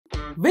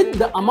With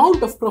the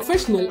amount of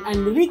professional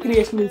and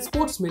recreational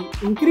sportsmen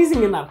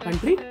increasing in our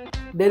country,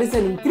 there is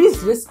an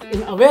increased risk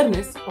in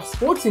awareness of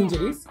sports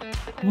injuries,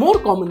 more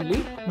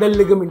commonly the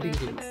ligament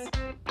injuries.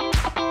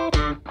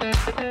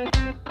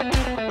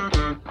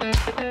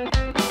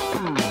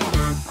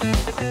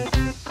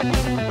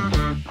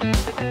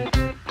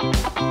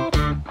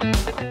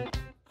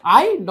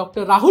 I,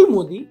 Dr. Rahul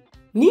Modi,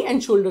 knee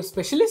and shoulder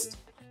specialist,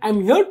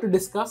 am here to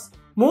discuss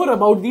more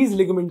about these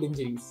ligament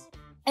injuries.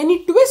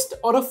 Any twist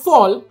or a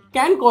fall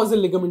can cause a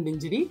ligament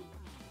injury,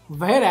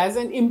 whereas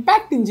an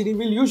impact injury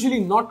will usually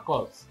not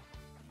cause.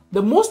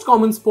 The most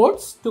common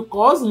sports to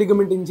cause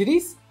ligament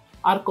injuries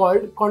are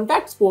called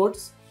contact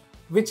sports,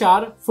 which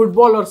are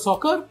football or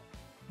soccer,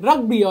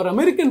 rugby or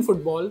American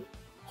football,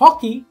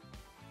 hockey,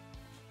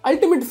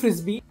 ultimate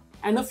frisbee,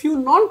 and a few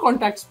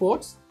non-contact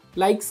sports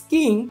like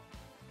skiing,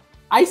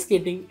 ice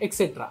skating,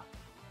 etc.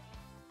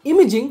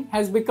 Imaging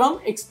has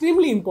become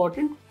extremely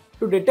important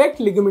to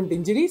detect ligament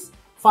injuries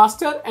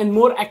faster and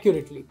more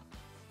accurately.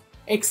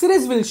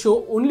 X-rays will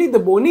show only the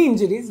bony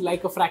injuries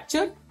like a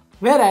fracture,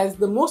 whereas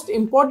the most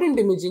important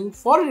imaging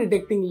for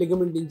detecting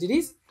ligament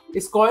injuries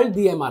is called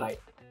the MRI.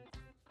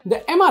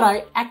 The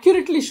MRI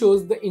accurately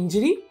shows the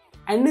injury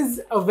and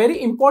is a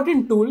very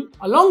important tool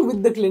along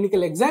with the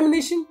clinical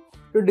examination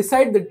to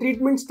decide the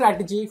treatment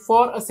strategy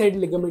for a said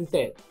ligament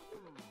tear.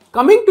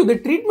 Coming to the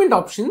treatment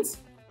options,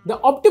 the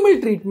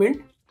optimal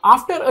treatment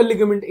after a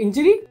ligament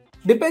injury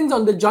depends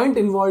on the joint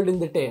involved in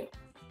the tear.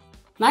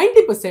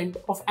 90%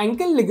 of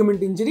ankle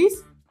ligament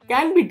injuries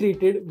can be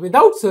treated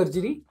without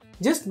surgery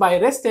just by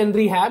rest and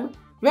rehab,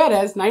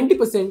 whereas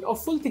 90%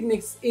 of full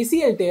thickness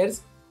ACL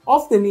tears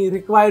of the knee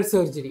require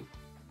surgery.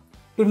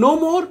 To know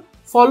more,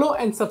 follow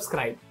and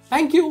subscribe.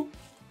 Thank you.